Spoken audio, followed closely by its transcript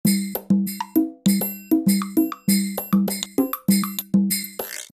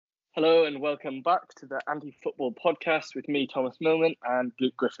welcome back to the Anti-Football Podcast with me, Thomas Millman, and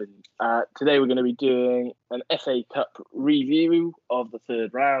Luke Griffin. Today we're going to be doing an FA Cup review of the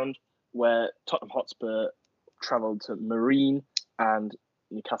third round, where Tottenham Hotspur travelled to Marine and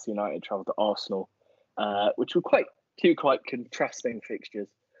Newcastle United travelled to Arsenal, which were two quite contrasting fixtures.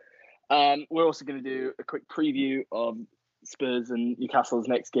 We're also going to do a quick preview of Spurs and Newcastle's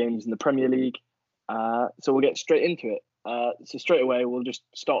next games in the Premier League. So we'll get straight into it. So straight away, we'll just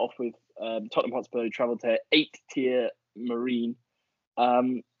start off with Tottenham Hotspur, who travelled to 8th-tier Marine.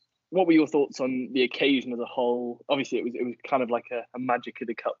 What were your thoughts on the occasion as a whole? Obviously, it was kind of like a Magic of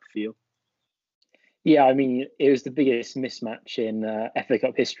the Cup feel. Yeah, I mean, it was the biggest mismatch in FA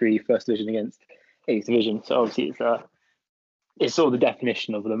Cup history, First Division against 8th Division. So obviously, it's sort of the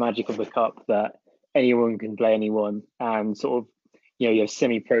definition of the magic of the cup, that anyone can play anyone, and sort of, you have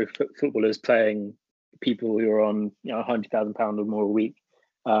semi-pro footballers playing people who are on, £100,000 or more a week,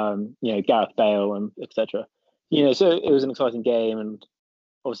 Gareth Bale and etc. So it was an exciting game, and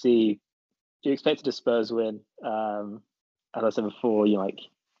obviously you expected a Spurs win. As I said before, you'd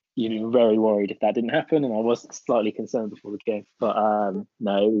be very worried if that didn't happen, and I was slightly concerned before the game. But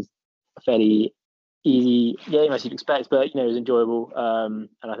no, it was a fairly easy game as you'd expect, but it was enjoyable. And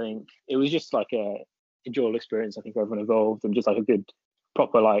I think it was just like a enjoyable experience, I think, for everyone involved, and just like a good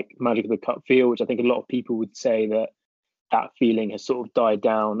proper Magic of the Cup feel, which I think a lot of people would say that feeling has sort of died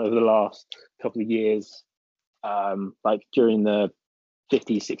down over the last couple of years. During the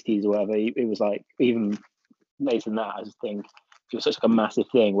 50s, 60s or whatever, it was even later than that, I just think it was such a massive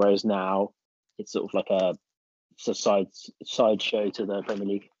thing, whereas now it's sort of like a side show to the Premier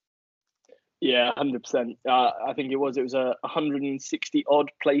League. Yeah, 100%. I think it was 160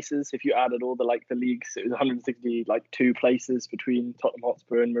 odd places if you added all the leagues. It was 162 places between Tottenham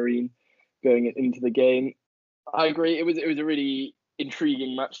Hotspur and Marine going into the game. I agree. It was a really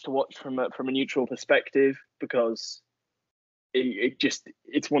intriguing match to watch from a neutral perspective, because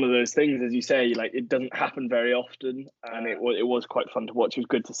it's one of those things, as you say, it doesn't happen very often, and it was quite fun to watch. It was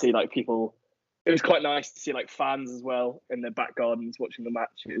good to see people. It was quite nice to see fans as well in their back gardens watching the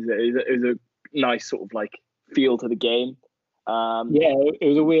match. It was a nice sort of feel to the game. Yeah, it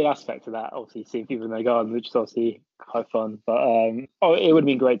was a weird aspect to that, obviously seeing people in their garden, which is obviously quite fun. But it would have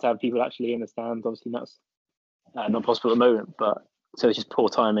been great to have people actually in the stands. Obviously that's not possible at the moment, but so it's just poor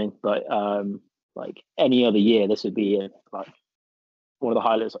timing. But any other year, this would be one of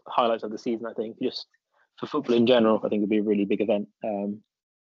the highlights of the season. I think, just for football in general, I think it'd be a really big event.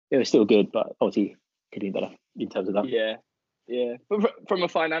 It was still good, but obviously could be better in terms of that. Yeah. But from a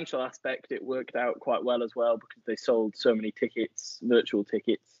financial aspect, it worked out quite well as well, because they sold so many tickets, virtual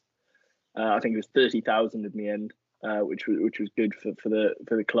tickets. I think it was 30,000 in the end, which was good for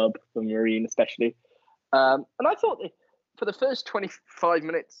the club, for Marine especially. And I thought for the first 25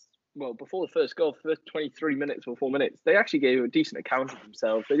 minutes, well, before the first goal, for the first 23 minutes or 4 minutes, they actually gave a decent account of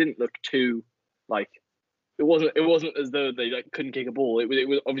themselves. They didn't look too It wasn't as though they couldn't kick a ball. It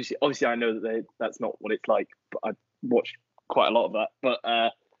was obviously I know that that's not what it's like, but I watched quite a lot of that. But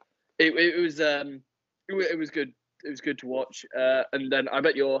it was good. It was good to watch. And then I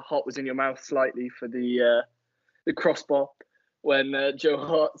bet your heart was in your mouth slightly for the crossbar when Joe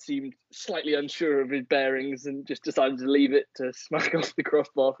Hart seemed slightly unsure of his bearings and just decided to leave it to smack off the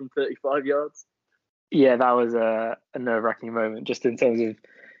crossbar from 35 yards. Yeah, that was a nerve-wracking moment, just in terms of.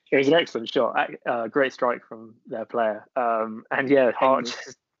 It was an excellent shot, great strike from their player. And yeah, Hart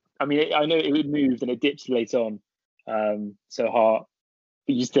just, I know it moved and it dipped late on. So Hart,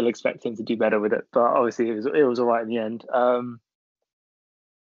 but you still expect him to do better with it. But obviously it was all right in the end.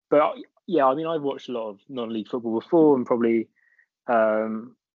 But yeah, I've watched a lot of non-league football before, and probably,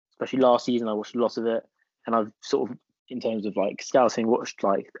 especially last season, I watched a lot of it. And I've sort of, in terms of scouting, watched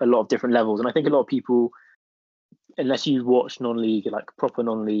a lot of different levels. And I think a lot of people, unless you watch non-league, proper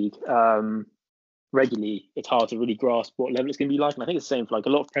non-league, regularly, it's hard to really grasp what level it's going to be like. And I think it's the same for a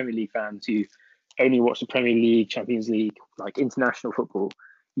lot of Premier League fans who only watch the Premier League, Champions League, international football.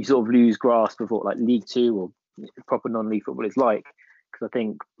 You sort of lose grasp of what League Two or proper non-league football is like. Because I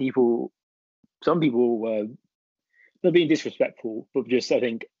think some people were not being disrespectful, but just, I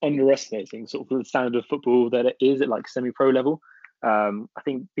think, underestimating sort of the standard of football that it is at semi-pro level. I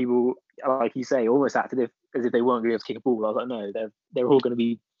think people, like you say, almost acted as if they weren't going to be able to kick a ball. I was no, they're all going to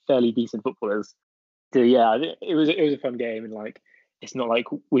be fairly decent footballers. So yeah, it was a fun game, and it's not like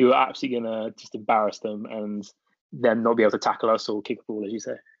we were absolutely going to just embarrass them and them not be able to tackle us or kick a ball, as you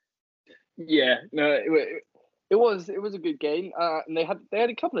say. Yeah, no, it was a good game, and they had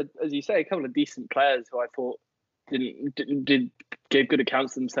a couple of, as you say, a couple of decent players who I thought gave good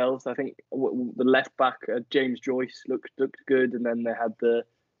accounts themselves. I think the left back, James Joyce, looked good, and then they had the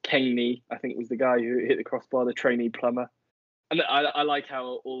Kengney, I think, was the guy who hit the crossbar, the trainee plumber. And I like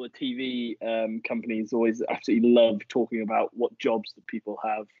how all the TV companies always absolutely love talking about what jobs that people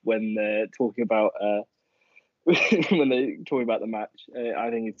have when they're talking about the match. I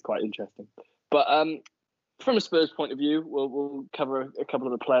think it's quite interesting. But from a Spurs point of view, we'll cover a couple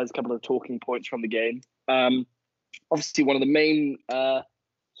of the players, a couple of talking points from the game. Obviously, one of the main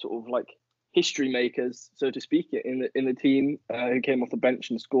sort of like history makers, so to speak, in the team who came off the bench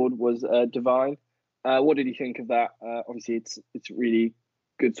and scored was Devine. What did you think of that? Obviously, it's really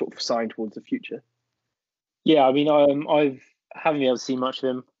good sort of sign towards the future. Yeah, I mean, I haven't been able to see much of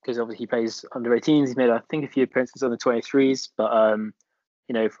him because obviously he plays under 18s. He's made, I think, a few appearances on the 23s, but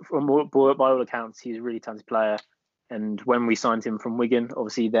you know, by all accounts, he's a really talented player. And when we signed him from Wigan,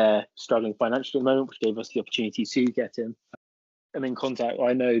 obviously they're struggling financially at the moment, which gave us the opportunity to get him. I'm in contact.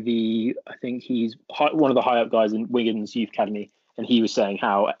 I know I think he's one of the high up guys in Wigan's youth academy, and he was saying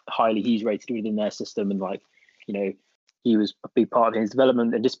how highly he's rated within their system, and like, you know, he was a big part of his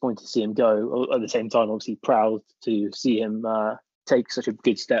development, and disappointed to see him go. At the same time, obviously proud to see him take such a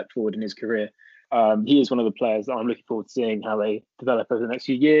good step forward in his career. He is one of the players that I'm looking forward to seeing how they develop over the next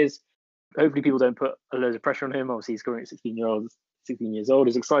few years. Hopefully people don't put a load of pressure on him. Obviously he's currently 16 years old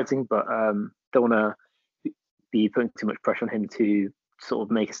is exciting, but don't want to be putting too much pressure on him to sort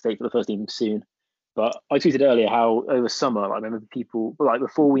of make a stake for the first team soon. But I tweeted earlier how over summer, I remember people, like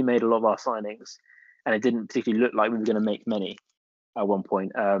before we made a lot of our signings, and it didn't particularly look like we were going to make many at one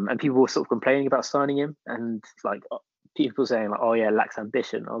point. And people were sort of complaining about signing him, and like people saying like, oh yeah, lacks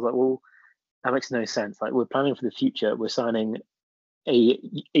ambition. I was like, well, that makes no sense. Like, we're planning for the future. We're signing a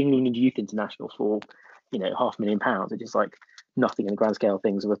England youth international for, you know, £500,000, which is like nothing in the grand scale of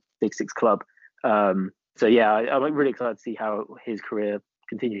things of a big six club. So yeah, I'm really excited to see how his career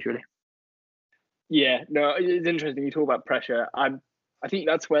continues, really. Yeah, no, it's interesting. You talk about pressure. I think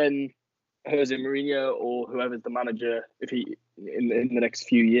that's when Jose Mourinho or whoever's the manager, if he in the next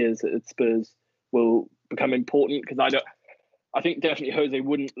few years at Spurs, will become important, because I think definitely Jose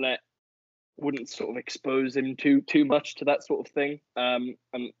wouldn't sort of expose him too much to that sort of thing. And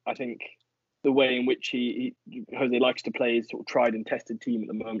I think the way in which Jose likes to play is sort of tried and tested team at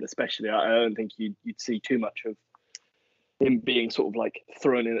the moment, especially. I don't think you'd see too much of him being sort of like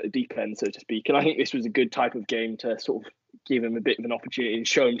thrown in at the deep end, so to speak. And I think this was a good type of game to sort of give him a bit of an opportunity and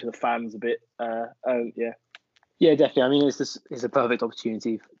show him to the fans a bit. Yeah, definitely. I mean, it's a perfect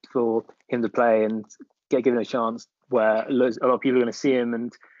opportunity for him to play and get given a chance where a lot of people are going to see him.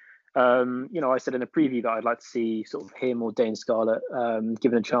 And you know, I said in a preview that I'd like to see sort of him or Dane Scarlett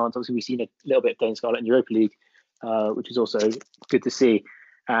given a chance. Obviously, we've seen a little bit of Dane Scarlett in Europa League, which is also good to see.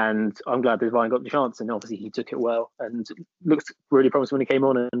 And I'm glad Devine got the chance, and obviously he took it well and looked really promising when he came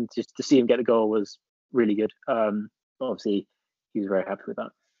on. And just to see him get the goal was really good. Obviously, he was very happy with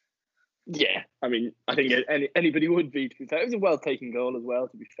that. Yeah, I mean, I think anybody would be, to be fair. It was a well-taken goal as well,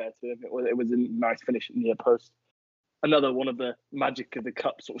 to be fair to him. It was a nice finish in the near post. Another one of the magic of the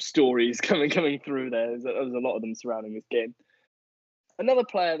cup sort of stories coming through there. There's a lot of them surrounding this game. Another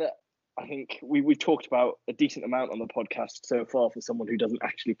player that I think we've talked about a decent amount on the podcast so far for someone who doesn't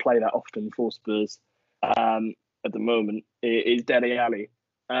actually play that often for Spurs at the moment is Dele Alli.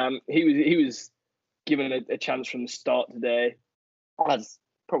 He was given a chance from the start today, as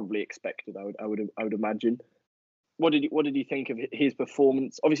probably expected. I would imagine. What did you think of his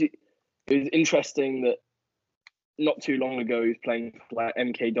performance? Obviously, it was interesting that not too long ago he was playing for like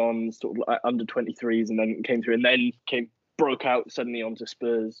MK Dons, sort of like under 23s, and then came through, and then broke out suddenly onto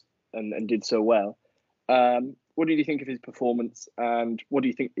Spurs and did so well. What did you think of his performance, and what do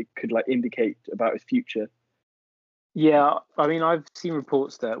you think it could like indicate about his future? Yeah, I mean, I've seen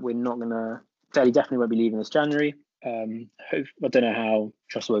reports that Dele definitely won't be leaving this January. I don't know how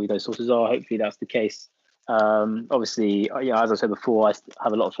trustworthy those sources are. Hopefully that's the case. Obviously, yeah, as I said before, I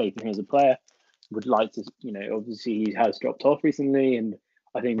have a lot of faith in him as a player. Would like to, you know, obviously he has dropped off recently, and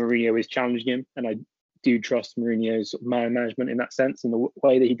I think Mourinho is challenging him, and I do trust Mourinho's sort of man management in that sense, and the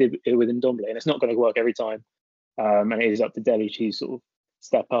way that he did it with Ndombele. And it's not going to work every time, and it is up to Dele to sort of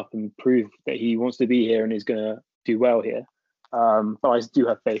step up and prove that he wants to be here and is going to do well here. But I do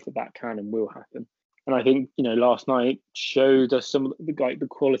have faith that can and will happen. And I think, you know, last night showed us some of the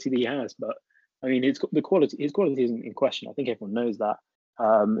quality that he has. But I mean, his quality isn't in question. I think everyone knows that.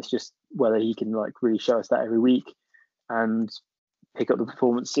 It's just whether he can like really show us that every week and pick up the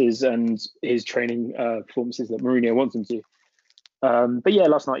performances and his training performances that Mourinho wants him to. But yeah,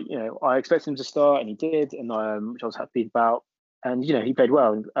 last night, you know, I expected him to start, and he did, and which I was happy about. And you know, he played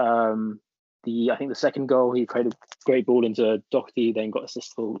well. I think the second goal, he played a great ball into Doherty, then got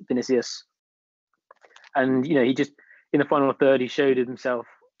assist for Vinicius. And you know, he just in the final third, he showed himself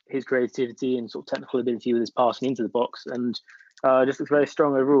his creativity and sort of technical ability with his passing into the box, and just looks very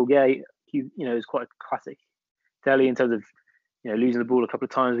strong overall. Yeah, he is quite a classic Dele in terms of losing the ball a couple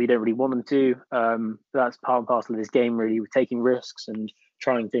of times we don't really want them to. That's part and parcel of his game, really, with taking risks and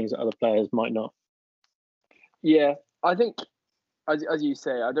trying things that other players might not. Yeah, I think, as you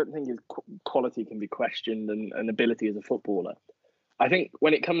say, I don't think his quality can be questioned and ability as a footballer. I think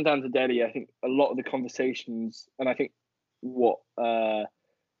when it comes down to Dele, I think a lot of the conversations, and I think what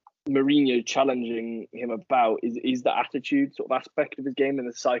Mourinho challenging him about is the attitude sort of aspect of his game and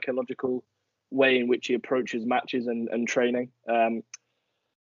the psychological way in which he approaches matches and training. I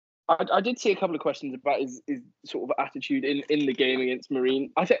did see a couple of questions about his sort of attitude in the game against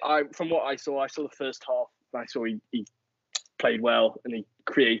Marine. I think from what I saw the first half. I saw he played well and he's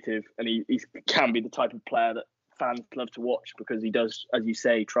creative and he can be the type of player that fans love to watch because he does, as you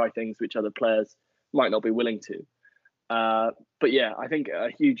say, try things which other players might not be willing to. But yeah, I think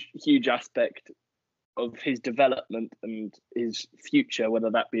a huge aspect of his development and his future, whether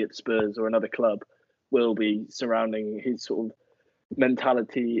that be at Spurs or another club, will be surrounding his sort of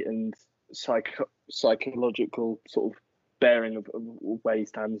mentality and psychological sort of bearing of where he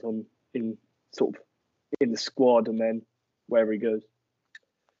stands on in the squad and then wherever he goes.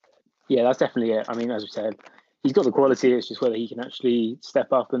 Yeah, that's definitely it. I mean, as we said, he's got the quality. It's just whether he can actually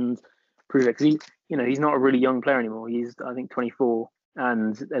step up and prove it. Because he's not a really young player anymore. He's, I think, 24,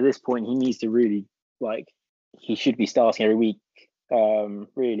 and at this point, he needs to really he should be starting every week.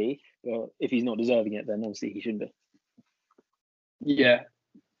 Really, but if he's not deserving it, then obviously he shouldn't be. Yeah,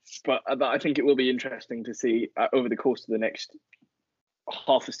 but I think it will be interesting to see over the course of the next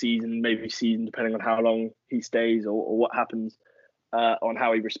half a season, maybe season, depending on how long he stays or what happens, on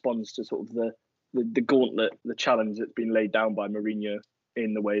how he responds to sort of the gauntlet, the challenge that's been laid down by Mourinho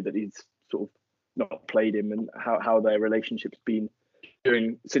in the way that he's sort of not played him and how their relationship's been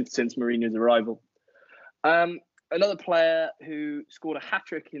since Mourinho's arrival. Another player who scored a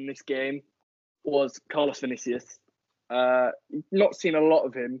hat-trick in this game was Carlos Vinicius. Not seen a lot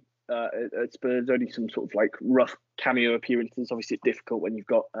of him at Spurs, only some sort of rough cameo appearances. Obviously, it's difficult when you've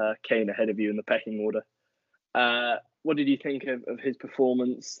got Kane ahead of you in the pecking order. What did you think of his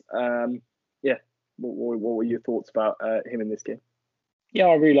performance? What were your thoughts about him in this game? Yeah,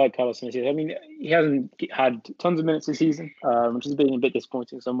 I really like Carlos Vinicius. I mean, he hasn't had tons of minutes this season, which has been a bit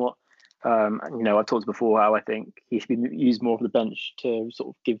disappointing somewhat. I've talked before how I think he should be used more of the bench to sort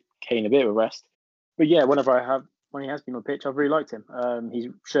of give Kane a bit of a rest. But yeah, when he has been on pitch, I've really liked him. He's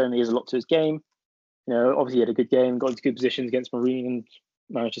shown he has a lot to his game. Obviously he had a good game, got into good positions against Marine and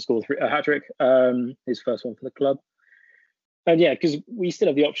managed to score a hat-trick, his first one for the club. And yeah, because we still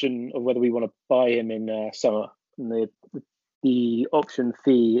have the option of whether we want to buy him in summer. And the option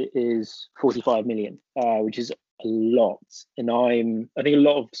fee is 45 million, which is a lot. And I think a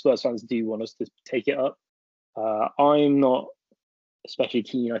lot of Spurs fans do want us to take it up. I'm not especially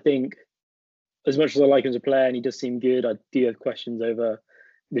keen. I think as much as I like him as a player and he does seem good, I do have questions over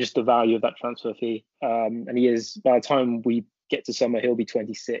just the value of that transfer fee. And he is, by the time we get to summer, he'll be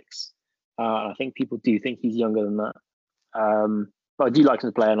 26. I think people do think he's younger than that. But I do like him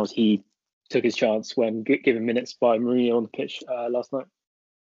as a player, and obviously he took his chance when given minutes by Mourinho on the pitch last night.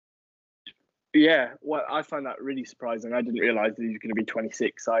 Yeah, well, I find that really surprising. I didn't realise that he was going to be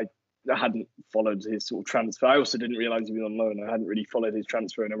 26. I hadn't followed his sort of transfer. I also didn't realise he was on loan. I hadn't really followed his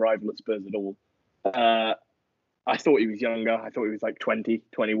transfer and arrival at Spurs at all. I thought he was younger. I thought he was 20,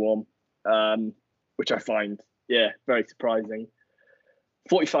 21, which I find, very surprising.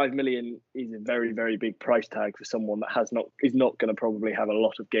 45 million is a very, very big price tag for someone that is not going to probably have a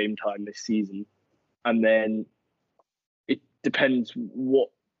lot of game time this season. And then it depends what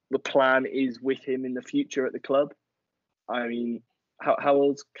the plan is with him in the future at the club. I mean, how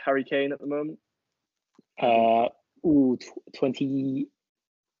old's Harry Kane at the moment?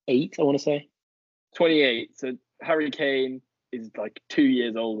 28, I want to say. 28. So Harry Kane is 2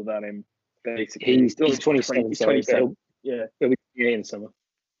 years older than him, basically. He's 27. He's 27. He'll be 28 in summer.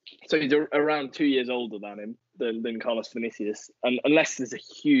 So he's around 2 years older than him, than Carlos Vinicius. And unless there's a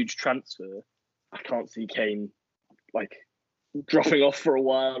huge transfer, I can't see Kane dropping off for a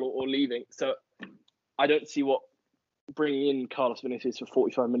while or leaving. So I don't see what bringing in Carlos Vinicius for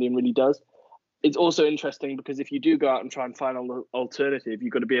 45 million really does. It's also interesting because if you do go out and try and find an alternative,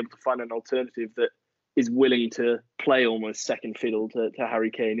 you've got to be able to find an alternative that is willing to play almost second fiddle to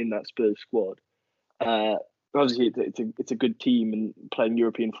Harry Kane in that Spurs squad. Obviously, it's a good team and playing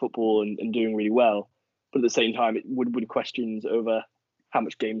European football and doing really well. But at the same time, it would questions over how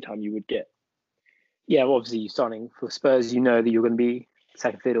much game time you would get. Yeah, well, obviously, signing for Spurs, you know that you're going to be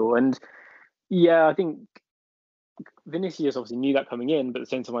second fiddle. And yeah, I think Vinicius obviously knew that coming in, but at the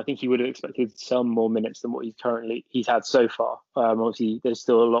same time, I think he would have expected some more minutes than what he's had so far. Obviously, there's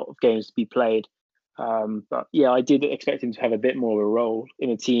still a lot of games to be played. But yeah, I did expect him to have a bit more of a role in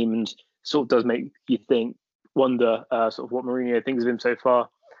a team, and sort of does make you wonder sort of what Mourinho thinks of him so far.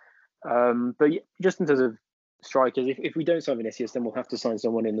 But yeah, just in terms of strikers, if we don't sign Vinicius, then we'll have to sign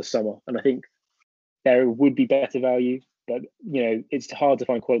someone in the summer, and I think there would be better value. But it's hard to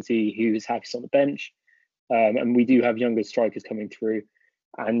find quality who's happy on the bench, and we do have younger strikers coming through.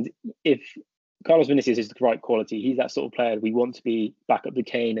 And if Carlos Vinicius is the right quality, he's that sort of player we want to be back up to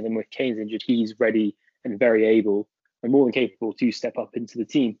Kane, and then with Kane's injured, he's ready and very able and more than capable to step up into the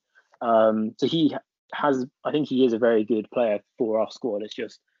team. So I think he is a very good player for our squad. It's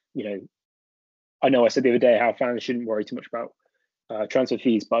just, I know I said the other day how fans shouldn't worry too much about transfer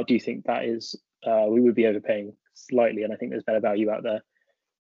fees, but I do think that is we would be overpaying slightly, and I think there's better value out there.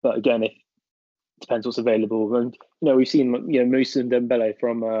 But again, it depends what's available. And we've seen Moussa Dembele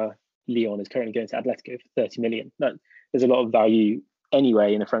from Lyon is currently going to Atletico for 30 million. There's a lot of value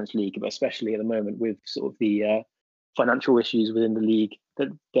anyway in the French league, but especially at the moment with sort of the financial issues within the league, that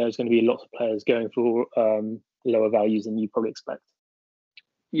there's going to be lots of players going for lower values than you probably expect.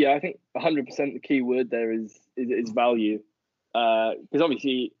 Yeah, I think 100% the key word there is value, because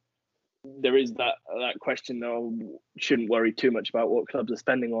obviously there is that question though, shouldn't worry too much about what clubs are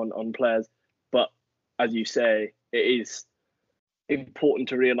spending on players, but as you say, it is important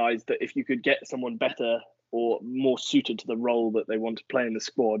to realise that if you could get someone better or more suited to the role that they want to play in the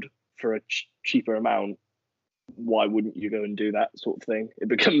squad for a cheaper amount, why wouldn't you go and do that sort of thing? It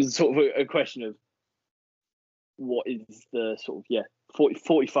becomes sort of a question of what is the sort of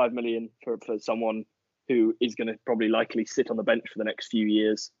 45 million for someone who is going to probably likely sit on the bench for the next few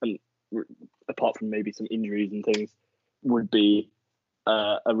years, and apart from maybe some injuries and things, would be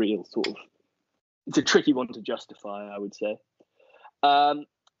a real sort of, it's a tricky one to justify, I would say.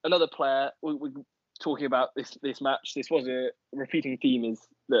 Another player we're talking about this match, this was a repeating theme, is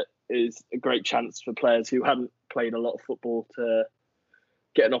that is a great chance for players who hadn't played a lot of football to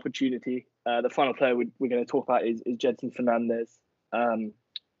get an opportunity. The final player we're going to talk about is Jedson Fernandez.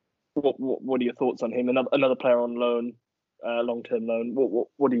 What are your thoughts on him? Another player on loan, long-term loan.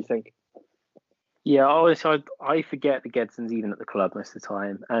 What do you think? Yeah, honestly, I forget that Gedson's even at the club most of the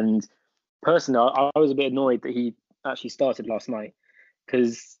time. And personally, I was a bit annoyed that he actually started last night,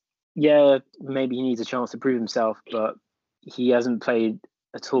 because, yeah, maybe he needs a chance to prove himself, but he hasn't played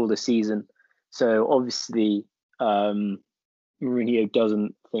at all this season. So obviously, Mourinho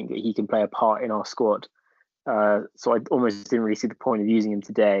doesn't think that he can play a part in our squad. So I almost didn't really see the point of using him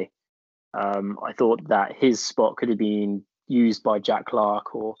today. I thought that his spot could have been used by Jack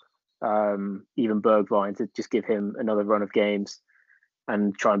Clark or even Bergwijn to just give him another run of games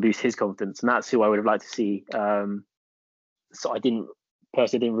and try and boost his confidence. And that's who I would have liked to see. So I didn't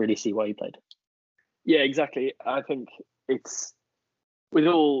really see why he played. Yeah, exactly. I think it's, with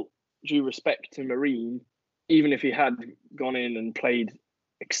all due respect to Marine, even if he had gone in and played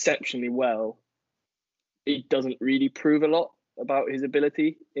exceptionally well, it doesn't really prove a lot about his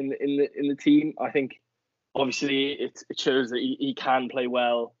ability in the team. I think obviously it shows that he can play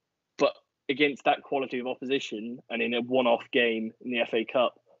well, but against that quality of opposition and in a one-off game in the FA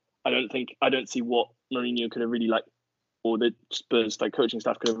Cup, I don't see what Mourinho could have really or the Spurs coaching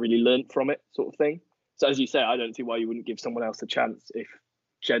staff could have really learned from it, sort of thing. So as you say, I don't see why you wouldn't give someone else a chance if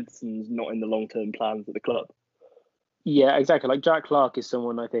Jedson's not in the long-term plans of the club. Yeah, exactly. Jack Clark is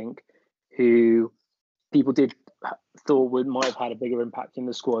someone I think who people thought might have had a bigger impact in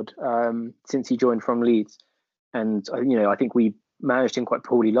the squad since he joined from Leeds, and I think we managed him quite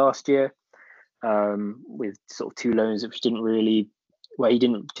poorly last year with sort of two loans which he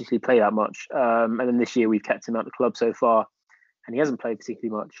didn't particularly play that much, and then this year we've kept him at the club so far, and he hasn't played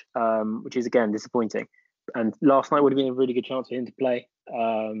particularly much, which is again disappointing. And last night would have been a really good chance for him to play,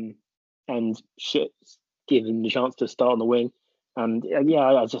 and give him the chance to start on the wing. And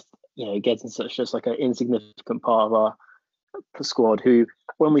I just Gedson's just like an insignificant part of our squad, who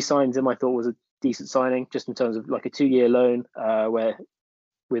when we signed him I thought was a decent signing, just in terms of like a 2-year loan, where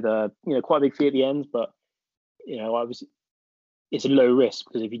with a quite a big fee at the end, but it's a low risk,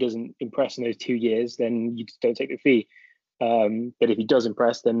 because if he doesn't impress in those 2 years, then you just don't take the fee. But if he does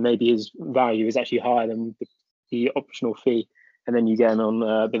impress, then maybe his value is actually higher than the optional fee, and then you get him on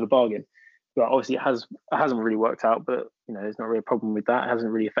a bit of a bargain. But obviously it hasn't really worked out, but there's not really a problem with that. It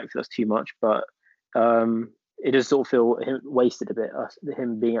hasn't really affected us too much, but it does sort of feel wasted a bit,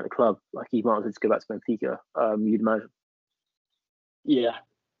 him being at the club. Like he might as well just go back to Benfica, you'd imagine. Yeah.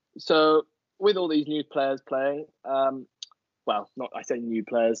 So with all these new players playing, well, not I say new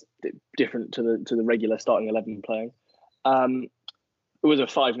players, different to the regular starting 11 playing. It was a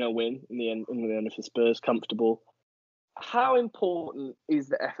 5-0 win in the end for Spurs, comfortable. How important is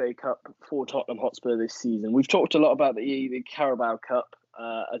the FA Cup for Tottenham Hotspur this season? We've talked a lot about the Carabao Cup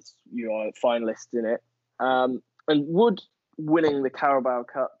as you are finalists in it. And would winning the Carabao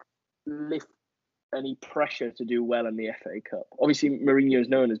Cup lift any pressure to do well in the FA Cup? Obviously, Mourinho is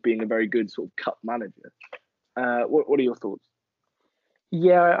known as being a very good sort of cup manager. What are your thoughts?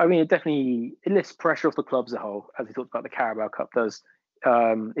 Yeah, I mean, it lifts pressure off the club as a whole, as we talked about the Carabao Cup does.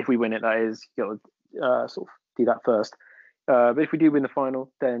 If we win it, that is, sort of do that first. But if we do win the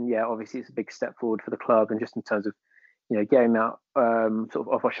final, then yeah, obviously it's a big step forward for the club, and just in terms of getting that sort of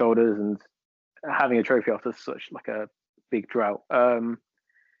off our shoulders and having a trophy after such like a big drought. And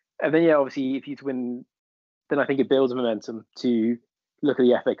then yeah, obviously if you win, then I think it builds momentum to look at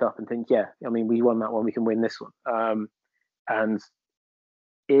the FA Cup and think, yeah, I mean, we won that one, we can win this one. And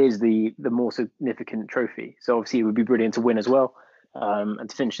it is the more significant trophy. So obviously it would be brilliant to win as well. And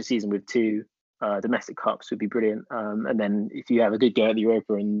to finish the season with 2 domestic cups would be brilliant. And then if you have a good go at the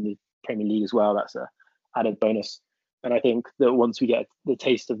Europa and the Premier League as well, that's a added bonus. And I think that once we get the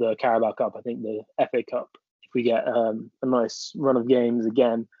taste of the Carabao Cup, I think the FA Cup, if we get a nice run of games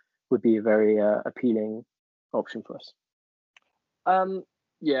again, would be a very appealing option for us.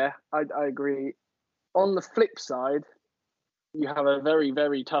 Yeah, I agree. On the flip side, you have a very,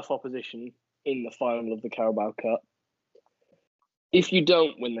 very tough opposition in the final of the Carabao Cup. If you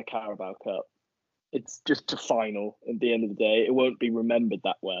don't win the Carabao Cup, it's just a final at the end of the day. It won't be remembered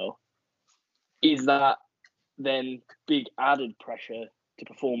that well. Is that then big added pressure to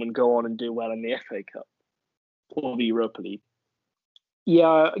perform and go on and do well in the FA Cup or the Europa League?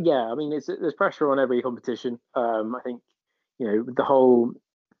 Yeah. I mean, there's pressure on every competition. I think with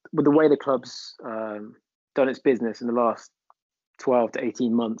the way the club's done its business in the last 12 to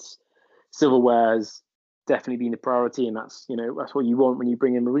 18 months, silverware has definitely been the priority, and that's what you want when you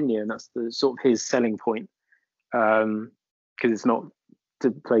bring in Mourinho, and that's the sort of his selling point, because it's not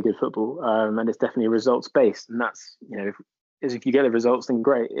to play good football, and it's definitely results based, and that's if you get the results, then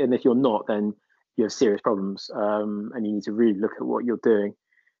great, and if you're not, then you have serious problems, and you need to really look at what you're doing,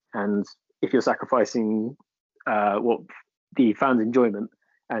 and if you're sacrificing what the fans' enjoyment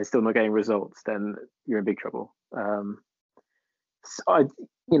and still not getting results, then you're in big trouble. So I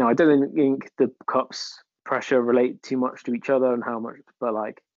don't think the cups pressure relate too much to each other and how much, but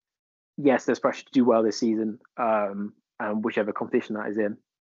yes, there's pressure to do well this season, and whichever competition that is in.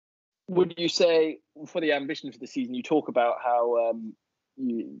 Would you say for the ambition for the season, you talk about how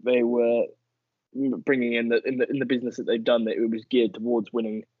they were bringing in the business that they've done, that it was geared towards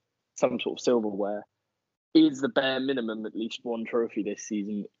winning some sort of silverware. Is the bare minimum at least one trophy this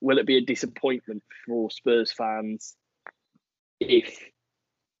season? Will it be a disappointment for Spurs fans if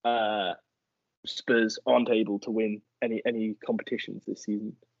Spurs aren't able to win any competitions this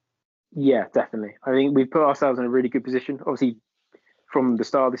season? Yeah, definitely. I think we've put ourselves in a really good position, obviously from the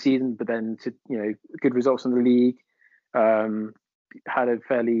start of the season, but then to good results in the league, had a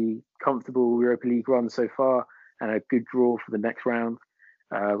fairly comfortable Europa League run so far, and a good draw for the next round.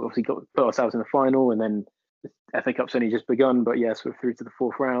 Obviously put ourselves in the final, and then the FA Cup's only just begun, but yes, we're through to the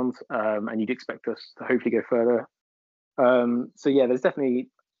 4th round, and you'd expect us to hopefully go further. So yeah, there's definitely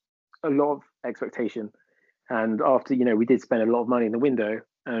a lot of expectation, and after we did spend a lot of money in the window,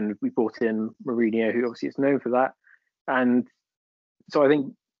 and we brought in Mourinho, who obviously is known for that, and so I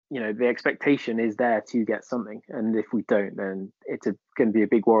think the expectation is there to get something, and if we don't, then it's going to be a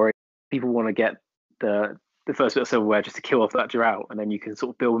big worry. People want to get the first bit of silverware just to kill off that drought, and then you can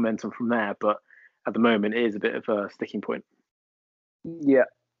sort of build momentum from there. But at the moment, it is a bit of a sticking point. Yeah.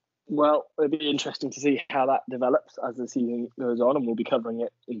 Well, it'll be interesting to see how that develops as the season goes on, and we'll be covering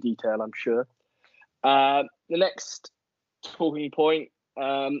it in detail, I'm sure. The next talking point,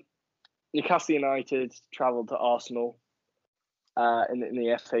 Newcastle United travelled to Arsenal in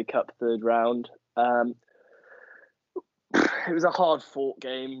the FA Cup 3rd round. It was a hard-fought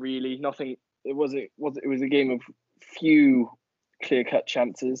game, really. Nothing. It was a game of few clear-cut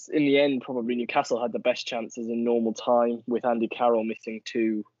chances. In the end, probably Newcastle had the best chances in normal time, with Andy Carroll missing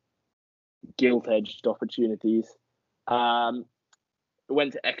 2 gilt-edged opportunities. It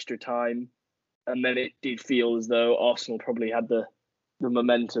went to extra time, and then it did feel as though Arsenal probably had the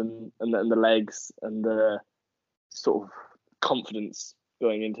momentum and the legs and the sort of confidence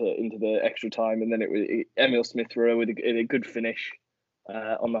going into the extra time, and then it was Emile Smith-Rowe with a good finish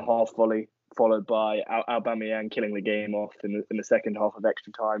on the half volley, followed by Aubameyang killing the game off in the second half of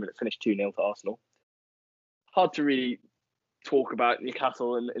extra time, and it finished 2-0 to Arsenal. Hard to really talk about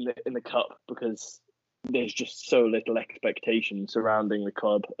Newcastle in the cup, because there's just so little expectation surrounding the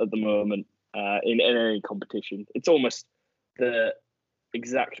club at the moment in any competition. It's almost the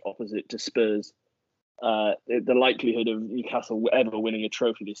exact opposite to Spurs. The likelihood of Newcastle ever winning a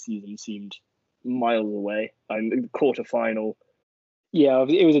trophy this season seemed miles away. The quarter-final. Yeah,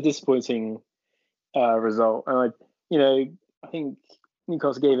 it was a disappointing result. And I think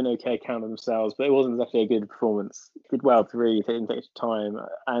Newcastle gave an okay account of themselves, but it wasn't exactly a good performance. It did well to really take extra time.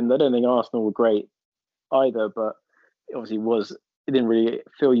 And I don't think Arsenal were great either, but it obviously it didn't really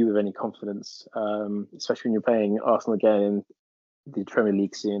fill you with any confidence, especially when you're playing Arsenal again in the Premier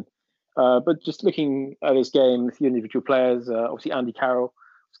League soon. But just looking at this game, a few individual players, obviously Andy Carroll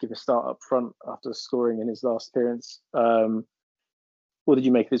was given a start up front after scoring in his last appearance. What did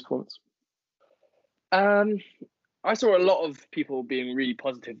you make of his performance? I saw a lot of people being really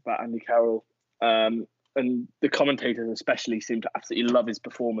positive about Andy Carroll, and the commentators especially seemed to absolutely love his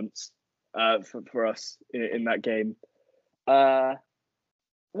performance for us in that game.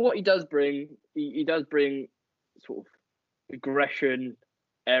 What he does bring, he does bring sort of aggression,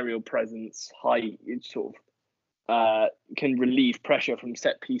 aerial presence, height. It sort of can relieve pressure from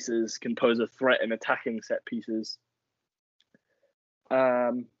set pieces, can pose a threat in attacking set pieces.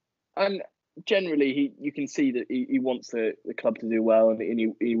 And generally, you can see that he wants the club to do well,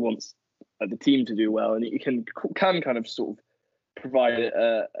 and he wants the team to do well, and he can kind of sort of provide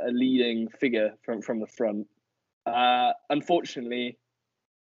a leading figure from the front. Unfortunately,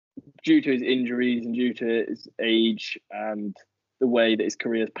 due to his injuries and due to his age and the way that his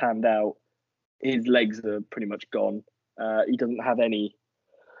career has panned out, his legs are pretty much gone. He doesn't have any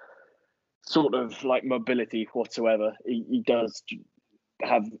sort of like mobility whatsoever. He does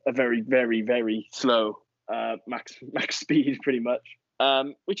have a very, very, very slow max speed, pretty much,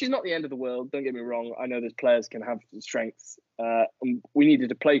 which is not the end of the world. Don't get me wrong. I know that players can have strengths, and we needed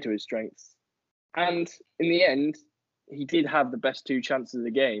to play to his strengths. And in the end, he did have the best two chances of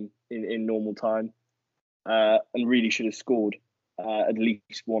the game in normal time, and really should have scored at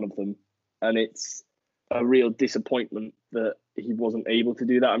least one of them. And it's a real disappointment that he wasn't able to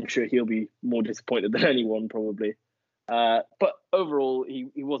do that. I'm sure he'll be more disappointed than anyone, probably. But overall, he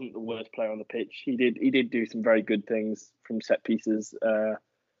wasn't the worst player on the pitch. He did do some very good things from set pieces,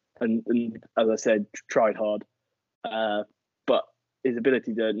 and as I said, tried hard. But his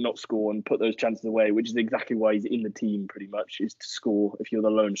ability to not score and put those chances away, which is exactly why he's in the team, pretty much, is to score. If you're the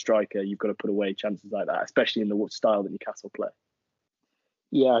lone striker, you've got to put away chances like that, especially in the style that Newcastle play.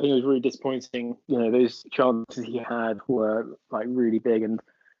 Yeah, I think it was really disappointing. Those chances he had were like really big, and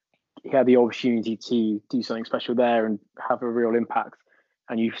he had the opportunity to do something special there and have a real impact.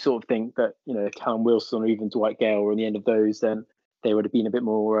 And you sort of think that, Callum Wilson or even Dwight Gale were in the end of those, then they would have been a bit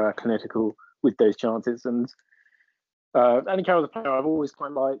more clinical with those chances. And Andy Carroll's a player I've always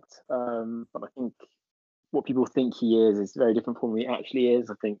quite liked, but I think what people think he is very different from what he actually is.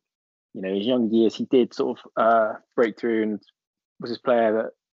 I think, in his younger years, he did sort of break through and was this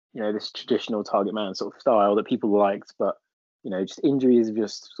player that, this traditional target man sort of style that people liked, but, just injuries have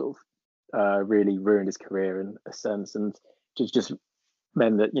just sort of really ruined his career in a sense, and just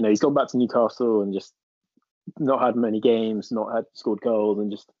meant that, he's gone back to Newcastle and just not had many games, not had scored goals,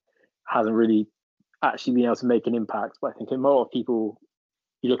 and just hasn't really actually been able to make an impact. But I think a lot of people,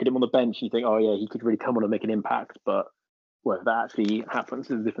 you look at him on the bench and you think, oh yeah, he could really come on and make an impact, but whether that actually happens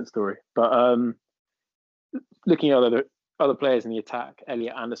is a different story. But looking at other players in the attack,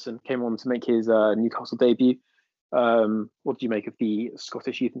 Elliot Anderson came on to make his Newcastle debut. What did you make of the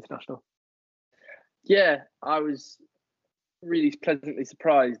Scottish youth international? Yeah, I was really pleasantly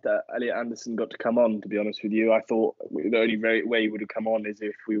surprised that Elliot Anderson got to come on, to be honest with you. I thought the only way he would have come on is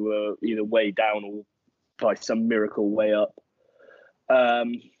if we were either way down or by some miracle way up.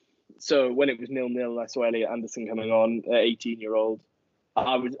 So when it was 0-0, I saw Elliot Anderson coming on, 18-year-old.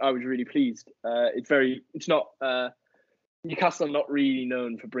 I was really pleased. It's not Newcastle are not really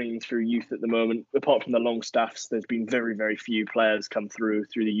known for bringing through youth at the moment. Apart from the Longstaffs, there's been very, very few players come through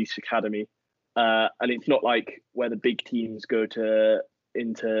the youth academy. And it's not like where the big teams go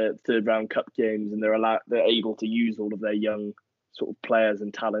into third round cup games and they're able to use all of their young sort of players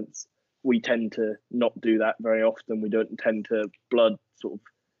and talents. We tend to not do that very often. We don't tend to blood sort of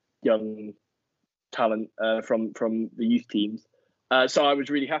young talent from the youth teams. So I was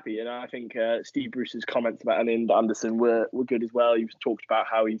really happy, and I think Steve Bruce's comments about Anderson were good as well. He talked about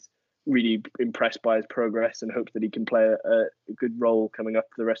how he's really impressed by his progress and hopes that he can play a good role coming up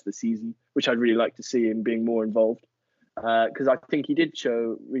for the rest of the season, which I'd really like to see him being more involved. Because I think he did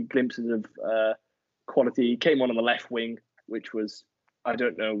show glimpses of quality. He came on the left wing, which was, I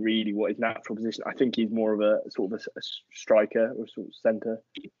don't know really what his natural position. I think he's more of a sort of a striker or sort of centre.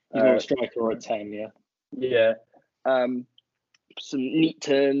 He's more a striker or a 10, yeah. Yeah. Some neat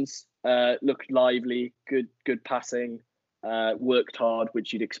turns, looked lively, good passing, worked hard,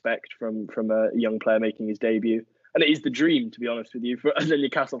 which you'd expect from a young player making his debut. And it is the dream, to be honest with you, as a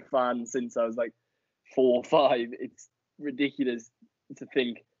Newcastle fan since I was like 4 or 5. It's ridiculous to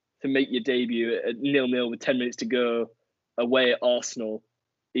think to make your debut at 0-0 with 10 minutes to go away at Arsenal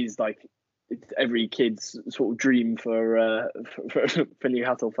is like it's every kid's sort of dream for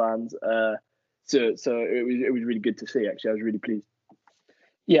Newcastle fans. So it was really good to see. Actually, I was really pleased.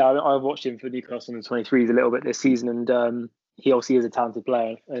 Yeah, I watched him for Newcastle in the 23s a little bit this season, and he obviously is a talented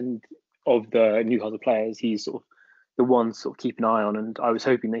player. And of the Newcastle players, he's sort of the one sort of keep an eye on. And I was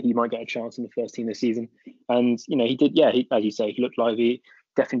hoping that he might get a chance in the first team this season. And he did. Yeah, as you say, he looked lively.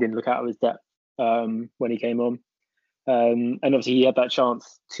 Definitely didn't look out of his depth when he came on. And obviously, he had that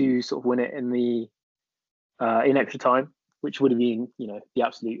chance to sort of win it in extra time, which would have been the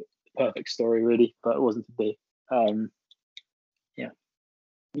absolute perfect story, really, but it wasn't to be.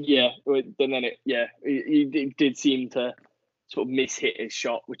 Yeah, and then he did seem to sort of mishit his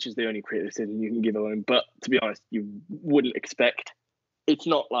shot, which is the only criticism you can give him. But to be honest, you wouldn't expect. It's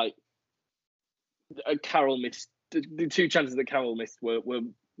not like Carroll missed. The 2 chances that Carroll missed were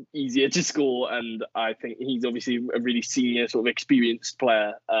easier to score, and I think he's obviously a really senior, sort of experienced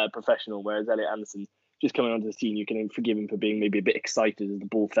player, professional. Whereas Elliot Anderson just coming onto the scene, you can forgive him for being maybe a bit excited as the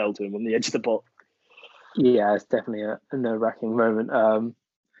ball fell to him on the edge of the box. Yeah, it's definitely a nerve-wracking moment.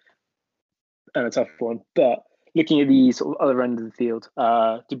 And a tough one. But looking at the sort of other end of the field,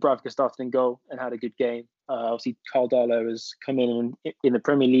 Dubravka started in goal and had a good game. Obviously, Carl Darlow has come in the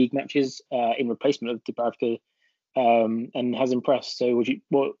Premier League matches in replacement of Dubravka and has impressed. So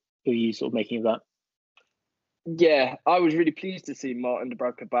what were you sort of making of that? Yeah, I was really pleased to see Martin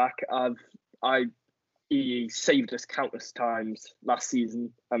Dubravka back. He saved us countless times last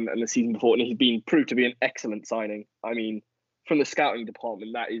season and the season before, and he's been proved to be an excellent signing. I mean, from the scouting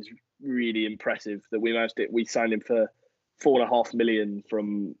department, that is really impressive that we managed it. We signed him for $4.5 million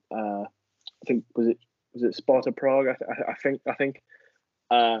from I think was it Sparta Prague? I think,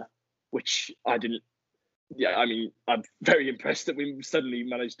 which I didn't. Yeah, I mean, I'm very impressed that we suddenly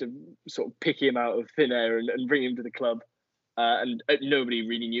managed to sort of pick him out of thin air and bring him to the club. And nobody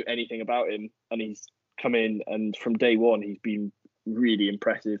really knew anything about him, and he's come in, and from day one he's been really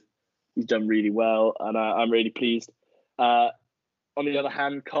impressive. He's done really well, and I'm really pleased. On the other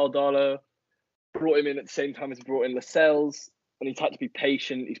hand, Carl Darlow brought him in at the same time as he brought in Lascelles, and he's had to be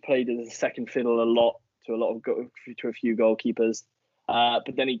patient. He's played as a second fiddle to a few goalkeepers,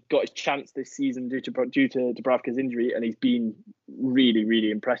 but then he got his chance this season due to Dubravka's injury, and he's been really, really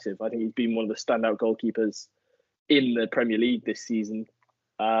impressive. I think he's been one of the standout goalkeepers in the Premier League this season,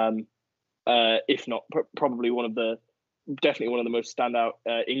 if not probably definitely one of the most standout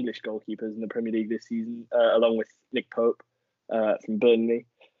English goalkeepers in the Premier League this season, along with Nick Pope from Burnley.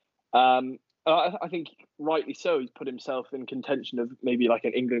 I think rightly so. He's put himself in contention of maybe like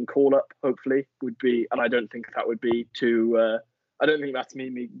an England call-up. Hopefully, would be, and I don't think that would be too. I don't think that's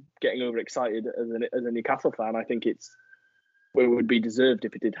me getting overexcited as a Newcastle fan. I think it would be deserved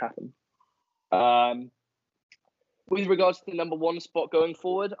if it did happen. With regards to the number 1 spot going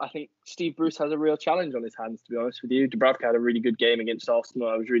forward, I think Steve Bruce has a real challenge on his hands, to be honest with you. Dubravka had a really good game against Arsenal.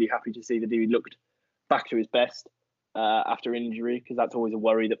 I was really happy to see that he looked back to his best after injury, because that's always a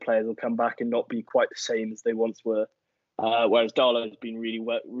worry that players will come back and not be quite the same as they once were. Whereas Darlow has been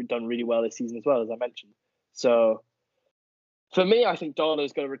done really well this season as well, as I mentioned. So for me, I think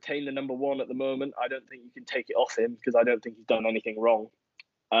Darlow's going to retain the number 1 at the moment. I don't think you can take it off him, because I don't think he's done anything wrong.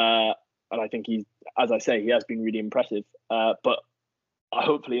 And I think as I say, he has been really impressive. But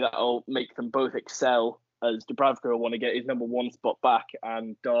hopefully that'll make them both excel, as Dubravka will want to get his number 1 spot back,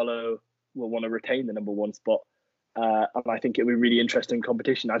 and Darlow will want to retain the number 1 spot. And I think it'll be really interesting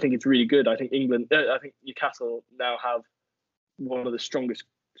competition. I think it's really good. I think Newcastle now have one of the strongest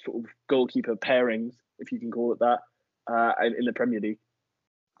sort of goalkeeper pairings, if you can call it that, in the Premier League.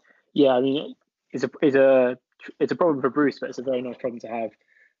 Yeah, I mean, it's a problem for Bruce, but it's a very nice problem to have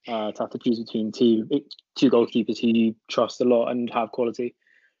to choose between two goalkeepers who you trust a lot and have quality.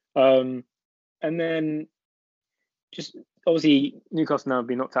 And then just obviously Newcastle now have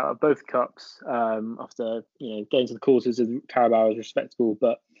been knocked out of both cups after getting to the quarters of Carabao is respectable,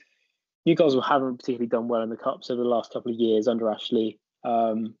 but Newcastle haven't particularly done well in the cups over the last couple of years under Ashley.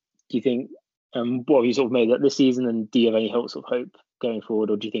 Do you think what have you sort of made that this season, and do you have any sort of hope going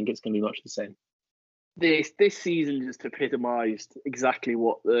forward, or do you think it's going to be much the same? This season just epitomised exactly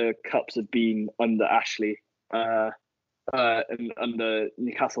what the cups have been under Ashley and under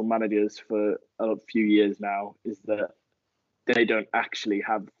Newcastle managers for a few years now, is that they don't actually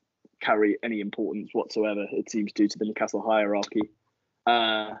have carry any importance whatsoever, it seems to the Newcastle hierarchy.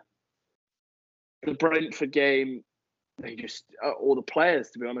 The Brentford game, they just, all the players,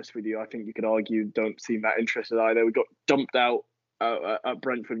 to be honest with you, I think you could argue don't seem that interested either. We got dumped out at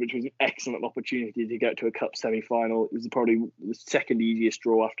Brentford, which was an excellent opportunity to get to a cup semi-final. It was probably the second easiest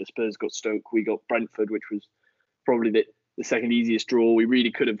draw after Spurs got Stoke. We got Brentford, which was probably the second easiest draw. We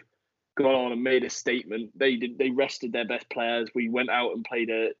really could have gone on and made a statement. They rested their best players. We went out and played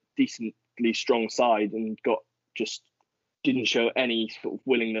a decently strong side and didn't show any sort of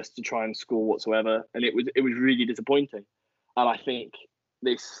willingness to try and score whatsoever. And it was really disappointing. And I think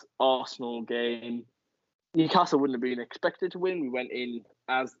this Arsenal game, Newcastle wouldn't have been expected to win. We went in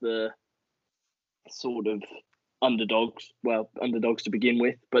as the sort of underdogs to begin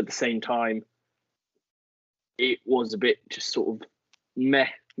with, but at the same time, it was a bit just sort of meh.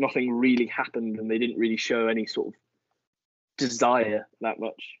 Nothing really happened, and they didn't really show any sort of desire that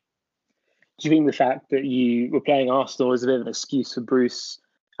much. Do you think the fact that you were playing Arsenal is a bit of an excuse for Bruce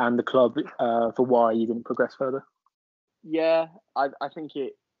and the club for why you didn't progress further? Yeah, I think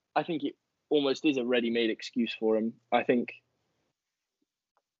it almost is a ready-made excuse for him. I think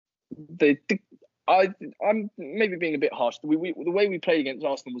I'm maybe being a bit harsh. The way we played against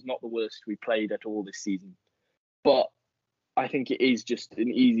Arsenal was not the worst we played at all this season, but I think it is just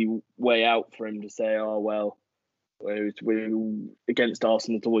an easy way out for him to say, "Oh well, we're against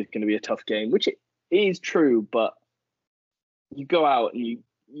Arsenal. It's always going to be a tough game," which it is true. But you go out and you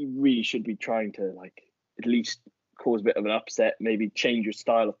really should be trying to at least cause a bit of an upset, maybe change your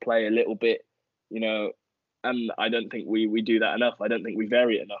style of play a little bit, And I don't think we do that enough. I don't think we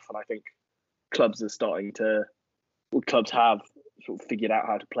vary it enough. And I think clubs have sort of figured out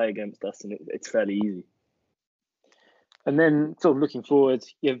how to play against us, and it's fairly easy. And then sort of looking forward,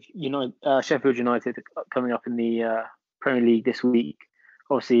 you have Sheffield United coming up in the Premier League this week.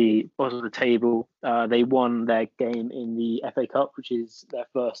 Obviously, bottom of the table, they won their game in the FA Cup, which is their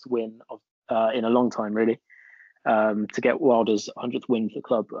first win in a long time, really, to get Wilder's 100th win for the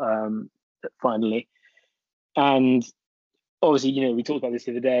club finally. And obviously, we talked about this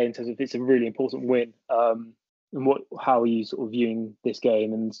the other day in terms of it's a really important win. And how are you sort of viewing this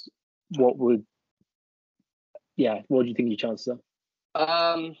game, and what do you think your chances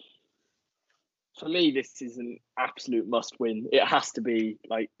are? For me, this is an absolute must win. It has to be.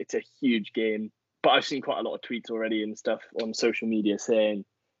 It's a huge game. But I've seen quite a lot of tweets already and stuff on social media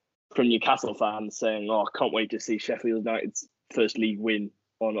from Newcastle fans saying, "Oh, I can't wait to see Sheffield United's first league win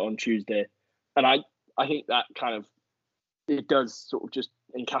on Tuesday." And I think that kind of, it does sort of just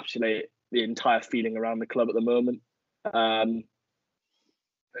encapsulate the entire feeling around the club at the moment. At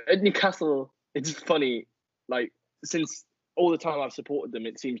Newcastle, it's funny, since all the time I've supported them,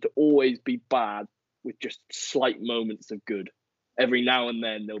 it seems to always be bad with just slight moments of good. Every now and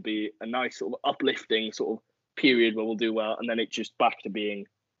then there'll be a nice sort of uplifting sort of period where we'll do well, and then it's just back to being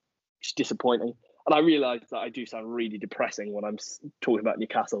just disappointing. And I realise that I do sound really depressing when I'm talking about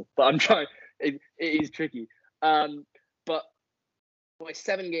Newcastle, but I'm trying. It is tricky. But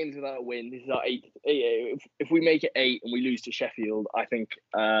 7 games without a win. This is our 8th. If we make it 8 and we lose to Sheffield, I think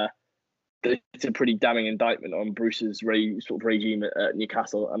it's a pretty damning indictment on Bruce's sort of regime at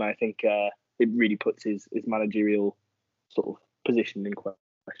Newcastle, and I think it really puts his managerial sort of position in question.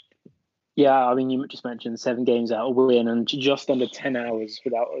 Yeah, I mean, you just mentioned 7 games out of win and just under 10 hours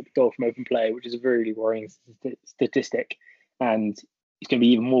without a goal from open play, which is a really worrying statistic. And it's going to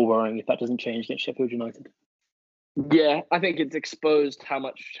be even more worrying if that doesn't change against Sheffield United. Yeah, I think it's exposed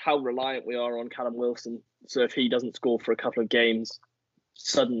how reliant we are on Callum Wilson. So if he doesn't score for a couple of games,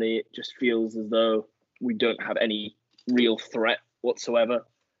 suddenly it just feels as though we don't have any real threat whatsoever.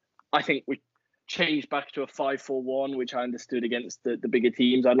 I think we changed back to a 5-4-1, which I understood against the bigger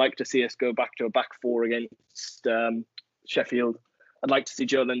teams. I'd like to see us go back to a back 4 against Sheffield. I'd like to see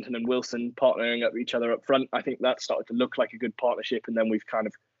Joe Linton and Wilson partnering up each other up front. I think that started to look like a good partnership, and then we've kind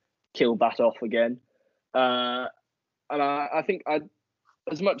of killed that off again. And I think I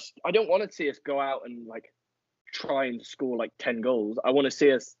don't want to see us go out and try and score 10 goals. I want to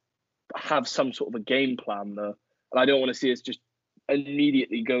see us have some sort of a game plan though. And I don't want to see us just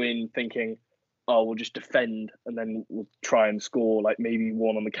immediately go in thinking, "Oh, we'll just defend and then we'll try and score maybe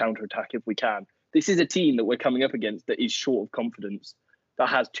one on the counter attack if we can." This is a team that we're coming up against that is short of confidence, that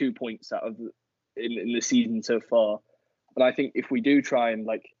has 2 points out of in the season so far. And I think if we do try and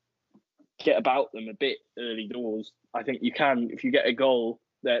get about them a bit early doors, I think you can. If you get a goal,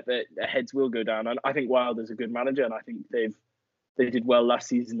 their heads will go down. And I think Wilder's a good manager, and I think they did well last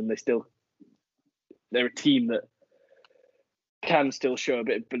season, and they're a team that can still show a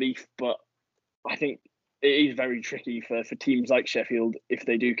bit of belief. But I think it is very tricky for teams like Sheffield if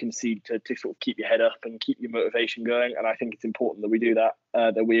they do concede to sort of keep your head up and keep your motivation going. And I think it's important that we do that,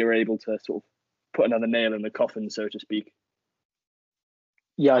 that we are able to sort of put another nail in the coffin, so to speak.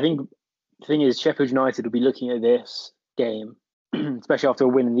 Yeah, I think the thing is Sheffield United will be looking at this game, especially after a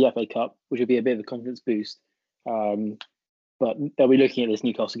win in the FA Cup, which would be a bit of a confidence boost. But they'll be looking at this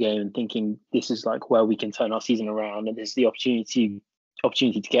Newcastle game and thinking this is like where we can turn our season around, and this is the opportunity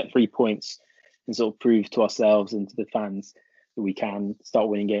to get 3 points and sort of prove to ourselves and to the fans that we can start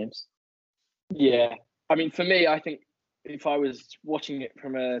winning games. Yeah, I mean, for me, I think if I was watching it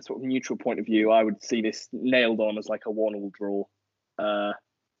from a sort of neutral point of view, I would see this nailed on as like a 1-1 draw, or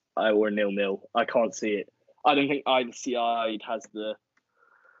a 0-0. I can't see it. I don't think either side has the.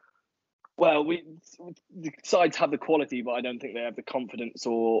 Well, the sides have the quality, but I don't think they have the confidence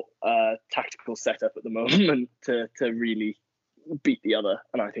or tactical setup at the moment to really beat the other.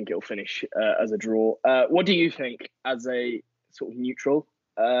 And I think it'll finish as a draw. What do you think as a sort of neutral?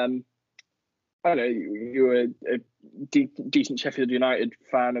 I don't know, you were a decent Sheffield United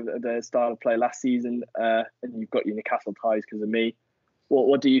fan of their style of play last season, and you've got your Newcastle ties because of me.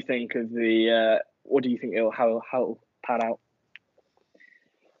 What do you think of the? What do you think how it'll pan out?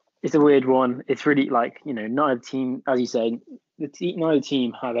 It's a weird one. It's really like, neither team, as you say, neither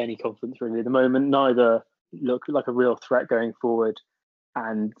team have any confidence really at the moment. Neither look like a real threat going forward.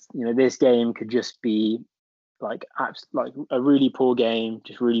 And, this game could just be like a really poor game,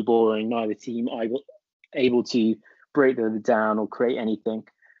 just really boring. Neither team able to break the other down or create anything.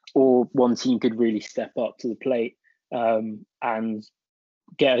 Or one team could really step up to the plate and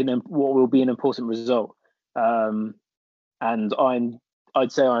get what will be an important result. And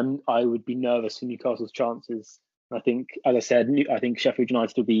I'd say I would be nervous for Newcastle's chances. I think, as I said, I think Sheffield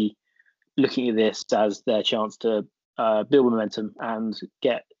United will be looking at this as their chance to build momentum and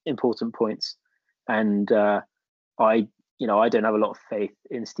get important points. And I don't have a lot of faith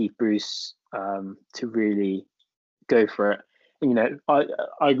in Steve Bruce to really go for it. And, I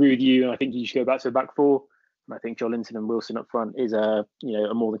agree with you, and I think you should go back to a back four. And I think Joelinton and Wilson up front is a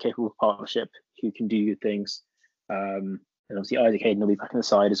more than capable partnership who can do good things. And obviously Isaac Hayden will be back on the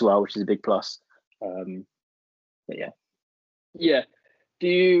side as well, which is a big plus. But yeah. Yeah. Do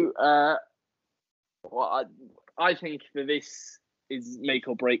you? Well, I think that this is make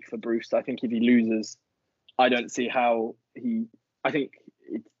or break for Bruce. I think if he loses, I don't see how he. I think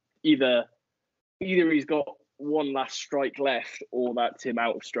it's either he's got one last strike left, or that's him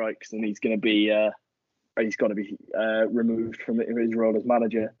out of strikes, and he's going to be removed from his role as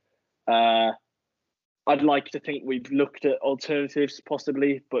manager. I'd like to think we've looked at alternatives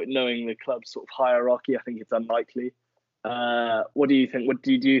possibly, but knowing the club's sort of hierarchy, I think it's unlikely. What do you think?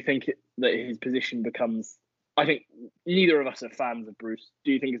 Do you think that his position becomes? I think neither of us are fans of Bruce.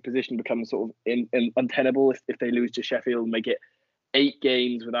 Do you think his position becomes sort of untenable if they lose to Sheffield and make it 8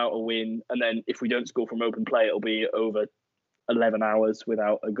 games without a win, and then if we don't score from open play, it'll be over 11 hours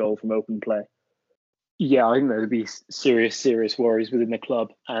without a goal from open play? Yeah, I think there would be serious worries within the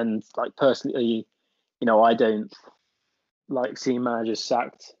club, and like personally, I don't like seeing managers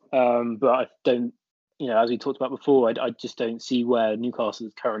sacked, but I don't, as we talked about before, I just don't see where Newcastle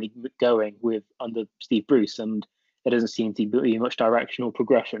is currently going with under Steve Bruce, and there doesn't seem to be much direction or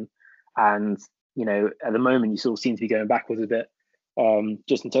progression. And at the moment, you sort of seem to be going backwards a bit,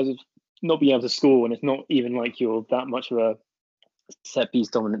 just in terms of not being able to score, and it's not even like you're that much of a set piece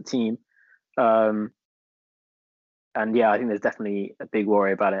dominant team. And yeah, I think there's definitely a big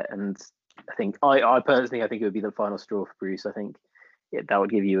worry about it, and I think I personally, I think it would be the final straw for Bruce. I think that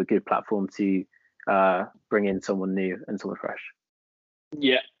would give you a good platform to bring in someone new and someone fresh.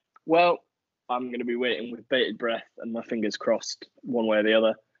 Yeah, well, I'm going to be waiting with bated breath and my fingers crossed one way or the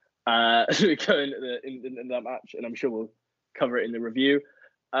other as we go into that match, and I'm sure we'll cover it in the review.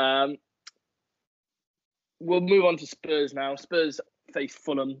 We'll move on to Spurs now. Spurs face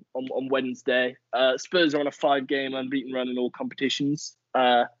Fulham on Wednesday. Spurs are on a 5-game unbeaten run in all competitions.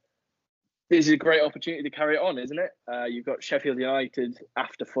 This is a great opportunity to carry it on, isn't it? You've got Sheffield United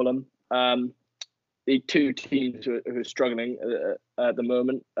after Fulham. The two teams who are struggling at the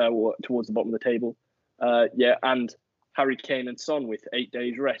moment towards the bottom of the table. And Harry Kane and Son with 8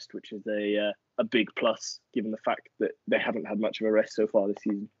 days rest, which is a big plus given the fact that they haven't had much of a rest so far this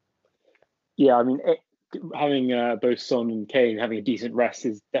season. Yeah, I mean, having both Son and Kane having a decent rest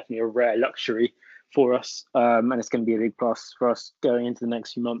is definitely a rare luxury for us, and it's going to be a big plus for us going into the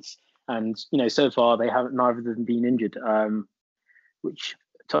next few months. And so far neither of them been injured, which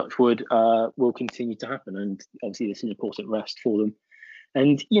touch wood will continue to happen. And obviously, this is an important rest for them.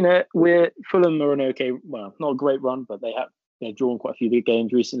 And Fulham are an okay, well, not a great run, but they've drawn quite a few big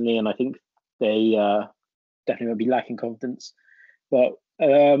games recently, and I think they definitely will be lacking confidence. But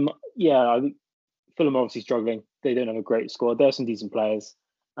I think Fulham are obviously struggling. They don't have a great squad. There are some decent players,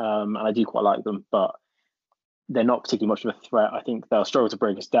 and I do quite like them, but they're not particularly much of a threat. I think they'll struggle to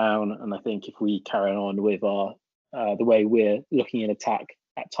break us down, and I think if we carry on with our the way we're looking in attack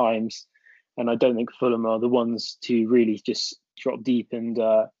at times, and I don't think Fulham are the ones to really just drop deep and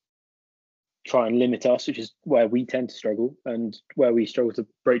try and limit us, which is where we tend to struggle and where we struggle to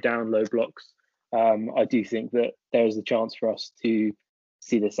break down low blocks. I do think that there is a chance for us to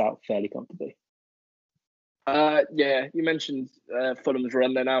see this out fairly comfortably. You mentioned Fulham's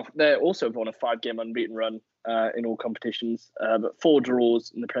run. They're also on a 5-game unbeaten run in all competitions, but 4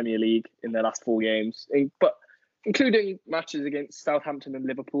 draws in the Premier League in their last 4 games, but including matches against Southampton and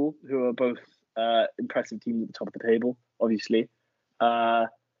Liverpool, who are both impressive teams at the top of the table, obviously.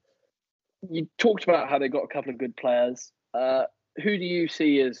 You talked about how they got a couple of good players. Who do you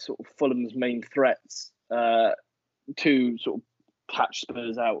see as sort of Fulham's main threats to sort of catch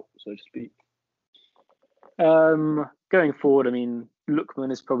Spurs out, so to speak? Going forward, I mean,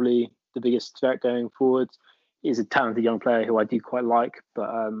 Lookman is probably the biggest threat going forward. He's a talented young player who I do quite like, but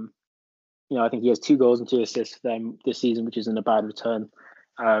I think he has 2 goals and 2 assists for them this season, which isn't a bad return.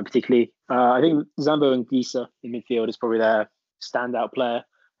 Particularly, I think Zambo and Gisa in midfield is probably their standout player.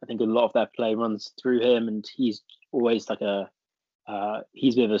 I think a lot of their play runs through him, and he's always like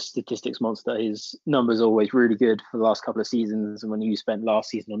he's a bit of a statistics monster. His numbers are always really good for the last couple of seasons, and when he spent last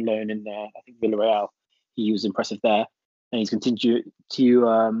season on loan in I think Villarreal, he was impressive there, and he's continued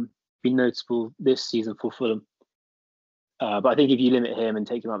to be noticeable this season for Fulham. But I think if you limit him and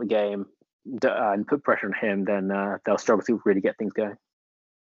take him out of the game and put pressure on him, then they'll struggle to really get things going.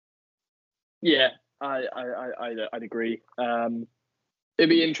 Yeah, I'd agree. It'd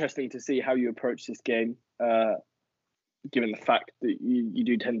be interesting to see how you approach this game, given the fact that you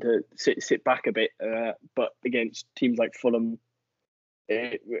do tend to sit back a bit, but against teams like Fulham,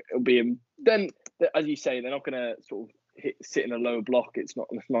 it'll be then, as you say, they're not going to sort of sit in a low block. It's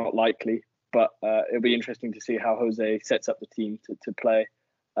not likely, but it'll be interesting to see how Jose sets up the team to play.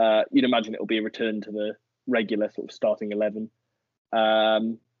 You'd imagine it'll be a return to the regular sort of starting 11.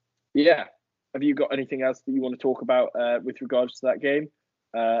 Have you got anything else that you want to talk about with regards to that game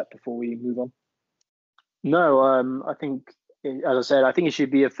before we move on? No, I think, as I said, I think it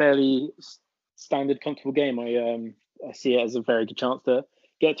should be a fairly standard, comfortable game. I see it as a very good chance to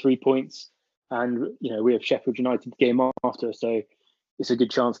get 3 points, and we have Sheffield United game after, so it's a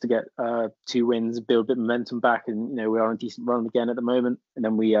good chance to get 2 wins, build a bit of momentum back, and we are on a decent run again at the moment. And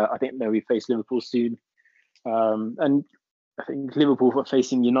then I think we face Liverpool soon, and I think Liverpool are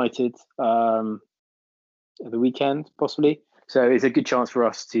facing United at the weekend, possibly. So it's a good chance for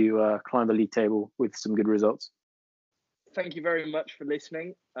us to climb the league table with some good results. Thank you very much for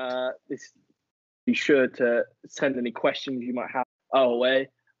listening. Be sure to send any questions you might have our way.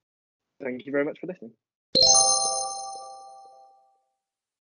 Thank you very much for listening.